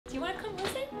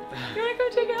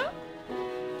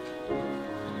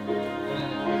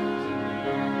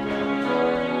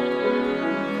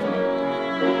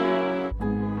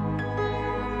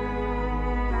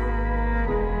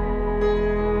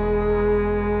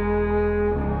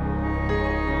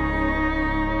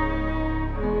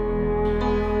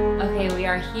Okay, we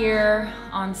are here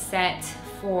on set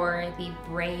for the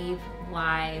Brave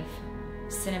live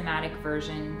cinematic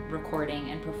version recording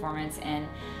and performance, and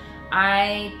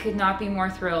I could not be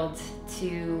more thrilled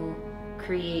to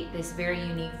create this very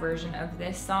unique version of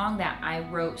this song that I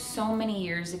wrote so many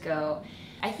years ago.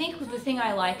 I think the thing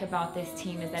I like about this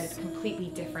team is that it's completely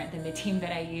different than the team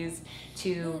that I used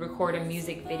to record a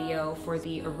music video for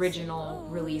the original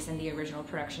release and the original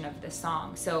production of the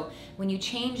song. So when you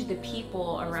change the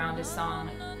people around a song,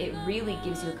 it really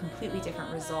gives you a completely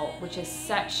different result, which is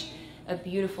such a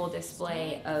beautiful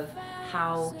display of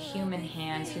how human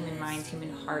hands, human minds,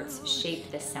 human hearts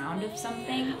shape the sound of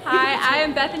something. Hi, I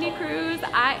am Bethany Cruz.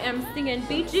 I am singing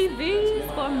BGVs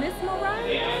for Miss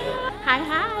MŌRIAH.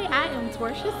 Hi, I am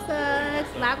Torcia Suggs,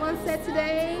 live on set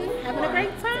today, having a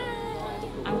great time.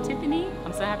 I'm Tiffany.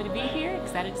 I'm so happy to be here,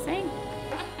 excited to sing.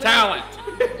 Talent!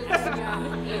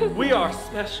 We are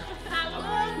special.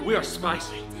 We are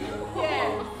spicy.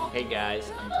 Hey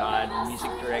guys, I'm Todd,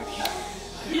 music director.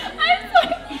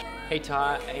 Hey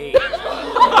Todd, hey.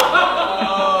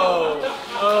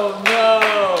 Oh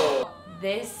no!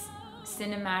 This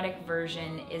cinematic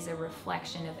version is a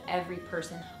reflection of every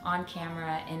person on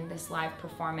camera in this live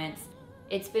performance.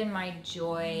 It's been my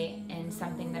joy and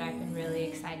something that I've been really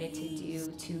excited to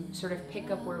do, to sort of pick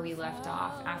up where we left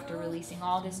off after releasing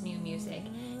all this new music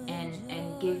and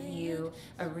give you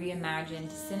a reimagined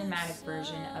cinematic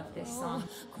version of this song.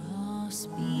 Cross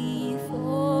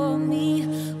before me,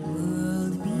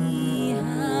 world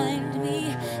behind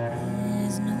me,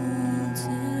 there's no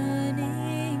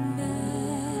turning back.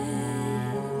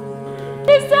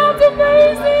 It sounds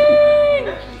amazing!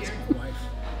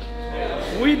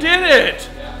 We did it!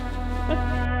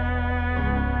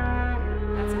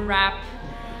 That's a wrap.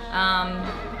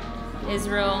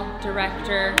 Israel,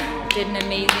 director, did an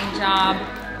amazing job.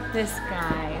 This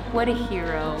guy, what a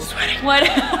hero. Sweaty. What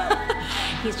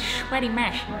he's a sweaty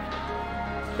mess.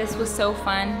 This was so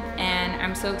fun, and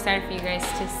I'm so excited for you guys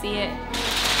to see it.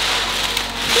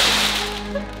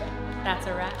 That's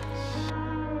a wrap.